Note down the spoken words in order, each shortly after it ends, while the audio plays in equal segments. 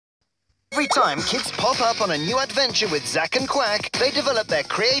Every time kids pop up on a new adventure with Zack and Quack, they develop their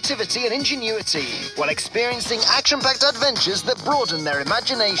creativity and ingenuity while experiencing action-packed adventures that broaden their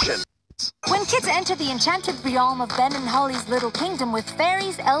imagination. When kids enter the enchanted realm of Ben and Holly's little kingdom with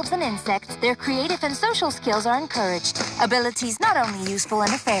fairies, elves, and insects, their creative and social skills are encouraged. Abilities not only useful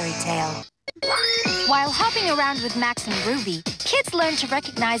in a fairy tale. While hopping around with Max and Ruby, kids learn to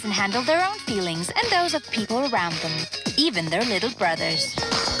recognize and handle their own feelings and those of people around them, even their little brothers.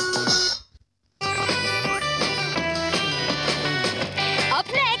 Up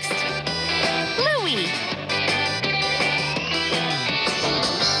next, Louie.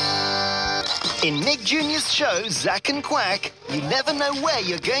 In Nick Jr.'s show, Zack and Quack, you never know where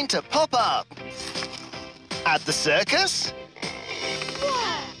you're going to pop up. At the circus?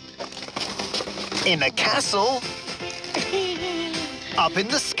 In a castle? Up in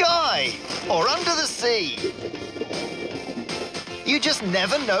the sky? Or under the sea? You just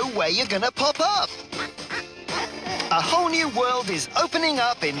never know where you're gonna pop up. A whole new world is opening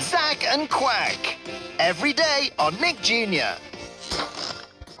up in Zack and Quack. Every day on Nick Jr.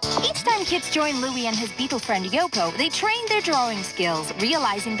 Each time kids join Louie and his beetle friend Yoko, they train their drawing skills,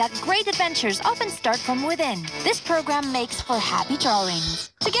 realizing that great adventures often start from within. This program makes for happy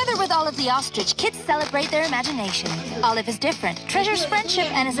drawings. Together with Olive the ostrich, kids celebrate their imagination. Olive is different, treasures friendship,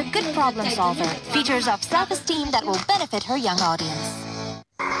 and is a good problem solver. Features of self-esteem that will benefit her young audience.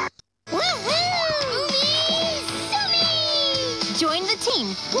 Join the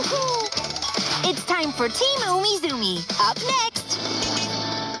team. It's time for Team Umi Zumi. Up next.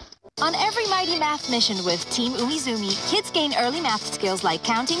 On every mighty math mission with Team Umizoomi, kids gain early math skills like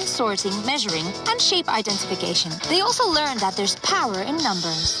counting, sorting, measuring, and shape identification. They also learn that there's power in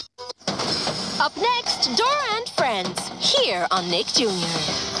numbers. Up next, Dora and Friends, here on Nick Jr.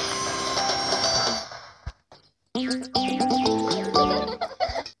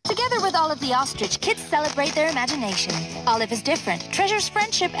 Together with Olive the ostrich, kids celebrate their imagination. Olive is different, treasures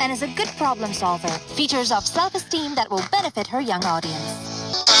friendship, and is a good problem solver. Features of self-esteem that will benefit her young audience.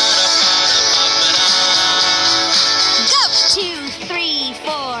 2, 3, 4.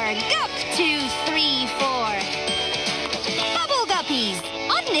 Gup, 2, 3, 4. Bubble Guppies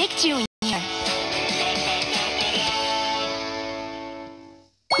on Nick Jr.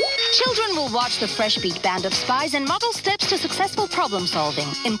 Children will watch the Fresh Beat band of spies and model steps to successful problem solving,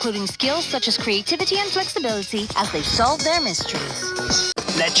 including skills such as creativity and flexibility as they solve their mysteries.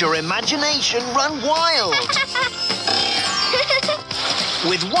 Let your imagination run wild.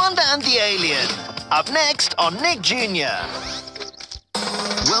 With Wanda and the Alien. Up next on Nick Jr.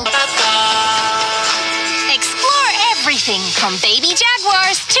 Explore everything from baby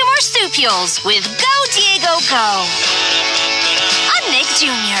jaguars to marsupials with Go Diego Go on Nick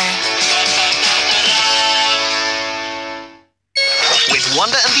Jr. With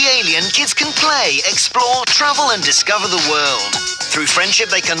Wanda and the Alien, kids can play, explore, travel, and discover the world. Through friendship,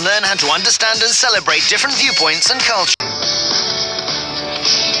 they can learn how to understand and celebrate different viewpoints and cultures.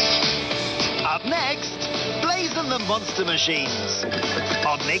 Up next, Blaze and the Monster Machines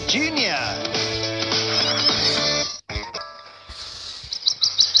on Nick Jr.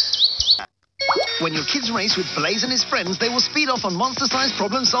 When your kids race with Blaze and his friends, they will speed off on monster-sized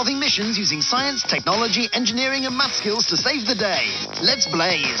problem-solving missions using science, technology, engineering, and math skills to save the day. Let's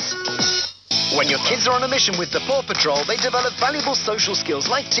blaze. When your kids are on a mission with the Paw Patrol, they develop valuable social skills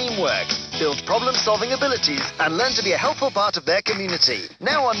like teamwork, build problem-solving abilities, and learn to be a helpful part of their community.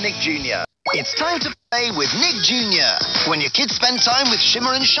 Now on Nick Jr. It's time to play with Nick Jr. When your kids spend time with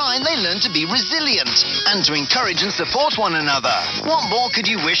Shimmer and Shine, they learn to be resilient and to encourage and support one another. What more could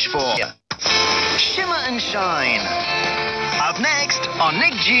you wish for? Shimmer and Shine. Up next on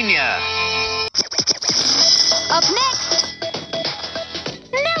Nick Jr. Up next,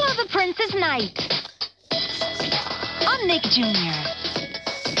 Nella the Princess Knight on Nick Jr.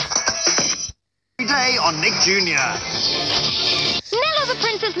 Every day on Nick Jr. Nella the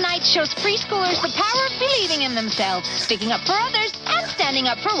Princess Knight shows preschoolers the power of believing in themselves, sticking up for others, and standing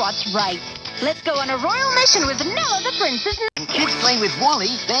up for what's right. Let's go on a royal mission with Nella the Princess Knight. When kids play with Wally,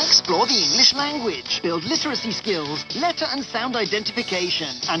 they explore the English language, build literacy skills, letter and sound identification,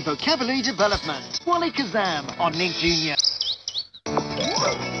 and vocabulary development. Wally Kazam on Nick Jr.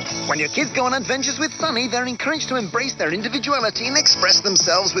 When your kids go on adventures with Sunny, they're encouraged to embrace their individuality and express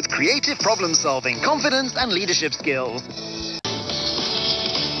themselves with creative problem-solving, confidence, and leadership skills.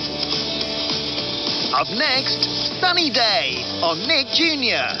 Up next, Sunny Day on Nick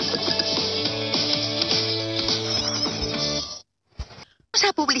Jr.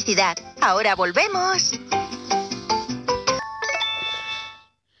 A publicidad. Ahora volvemos.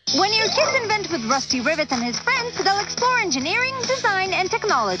 When your kids invent with Rusty Rivet and his friends, they'll explore engineering, design, and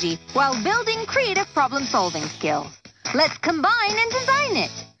technology while building creative problem-solving skills. Let's combine and design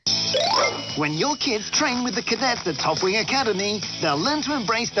it. When your kids train with the cadets at Top Wing Academy, they'll learn to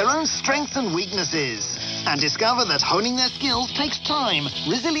embrace their own strengths and weaknesses and discover that honing their skills takes time,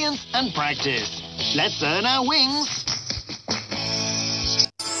 resilience, and practice. Let's earn our wings.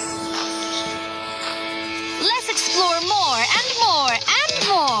 Let's explore more and more and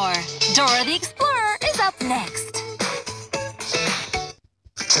more. Dora the Explorer is up next.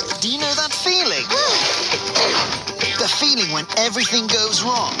 Do you know that feeling? The feeling when everything goes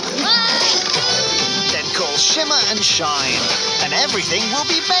wrong. Then call Shimmer and Shine, and everything will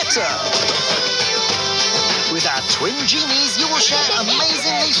be better. With our twin genies, you will share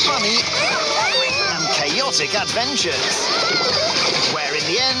amazingly funny and chaotic adventures, where in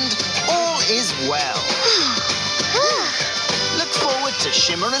the end, all is well. Look forward to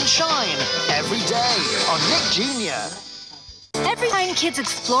Shimmer and Shine every day on Nick Jr. Every time kids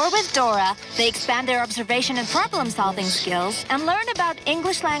explore with Dora, they expand their observation and problem-solving skills and learn about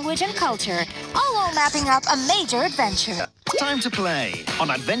English language and culture, all while mapping up a major adventure. Time to play. On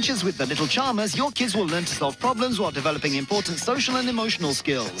Adventures with the Little Charmers, your kids will learn to solve problems while developing important social and emotional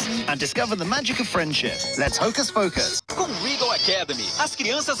skills and discover the magic of friendship. Let's hocus pocus. Com Regal Academy, as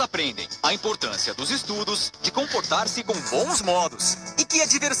crianças aprendem a importância dos estudos, de comportar-se com bons modos e que a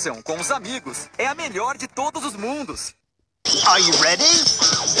diversão com os amigos é a melhor de todos os mundos. Are you ready?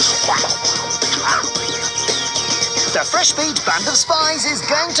 The Fresh Beat Band of Spies is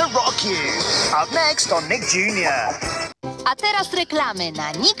going to rock you. Up next on Nick Jr. A teraz reklamy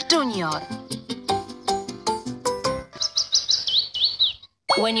na Nick Jr.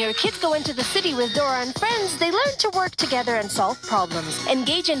 When your kids go into the city with Dora and friends, they learn to work together and solve problems,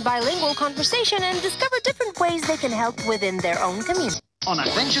 engage in bilingual conversation, and discover different ways they can help within their own community. On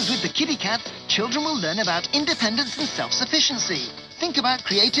Adventures with the Kitty Cats, children will learn about independence and self-sufficiency, think about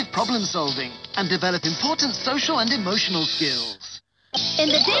creative problem-solving, and develop important social and emotional skills. In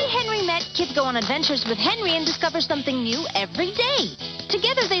The Day Henry Met, kids go on adventures with Henry and discover something new every day.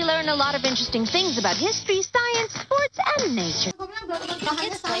 Together they learn a lot of interesting things about history, science, sports, and nature. When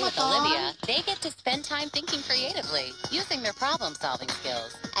kids play with Olivia, they get to spend time thinking creatively, using their problem-solving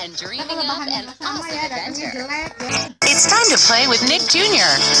skills, and dreaming up an awesome adventure. It's time to play with Nick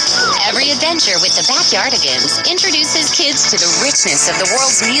Jr. Every adventure with the Backyardigans introduces kids to the richness of the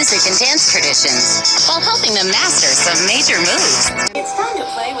world's music and dance traditions, while helping them master some major moves. It's time to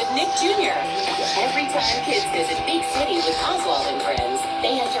play with Nick Jr. Every time kids visit Big City with Oswald and friends,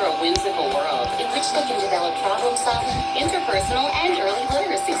 they enter a whimsical world in which they can develop problem-solving, interpersonal, and early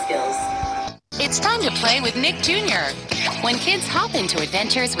literacy skills. It's time to play with Nick Jr. When kids hop into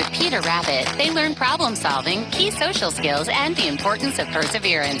adventures with Peter Rabbit, they learn problem-solving, key social skills, and the importance of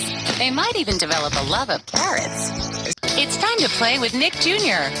perseverance. They might even develop a love of carrots. It's time to play with Nick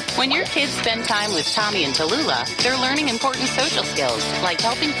Jr. When your kids spend time with Tommy and Tallulah, they're learning important social skills, like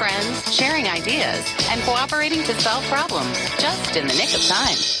helping friends, sharing ideas, and cooperating to solve problems, just in the nick of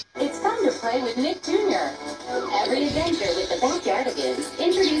time. It's time to play with Nick Jr. Every adventure with the Backyardigans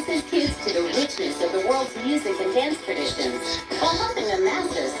introduces kids to the richness of the world's music and dance traditions, while helping them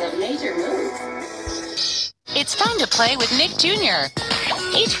master some major moves. It's time to play with Nick Jr.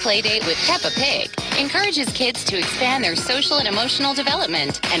 Each playdate with Peppa Pig encourages kids to expand their social and emotional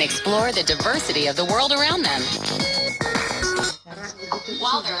development and explore the diversity of the world around them.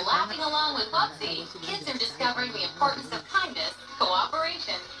 While they're laughing along with Bubsy, kids are discovering the importance of kindness,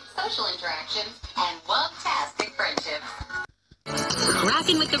 cooperation, social interactions, and love-tastic friendships.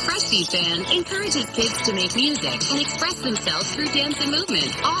 Rockin' with the Fresh Beat Band encourages kids to make music and express themselves through dance and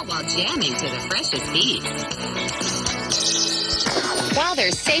movement, all while jamming to the freshest beats. While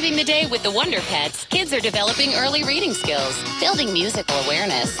they're saving the day with the Wonder Pets, kids are developing early reading skills, building musical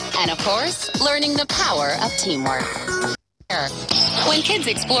awareness, and of course, learning the power of teamwork. When kids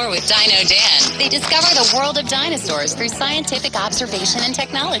explore with Dino Dan, they discover the world of dinosaurs through scientific observation and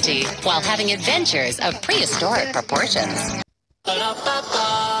technology, while having adventures of prehistoric proportions.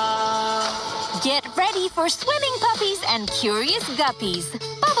 Get ready for swimming puppies and curious guppies.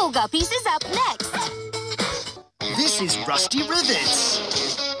 Bubble Guppies is up next. This is Rusty Rivets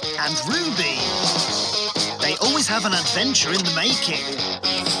and Ruby. They always have an adventure in the making.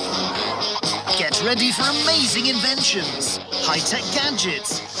 Get ready for amazing inventions, high-tech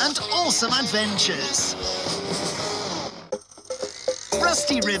gadgets, and awesome adventures.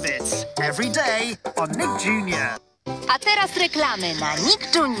 Rusty Rivets, every day on Nick Jr. A teraz reklamy na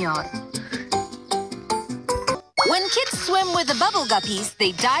Nick Jr. When kids swim with the Bubble Guppies,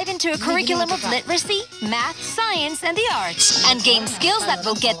 they dive into a curriculum of literacy, math, science, and the arts, and gain skills that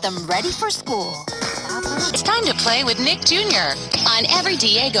will get them ready for school. It's time to play with Nick Jr. On every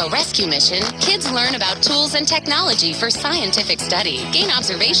Diego rescue mission, kids learn about tools and technology for scientific study, gain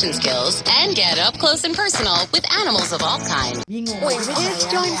observation skills, and get up close and personal with animals of all kinds. When kids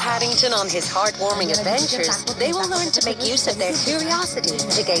join Paddington on his heartwarming adventures, they will learn to make use of their curiosity,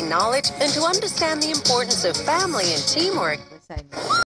 to gain knowledge, and to understand the importance of family and teamwork.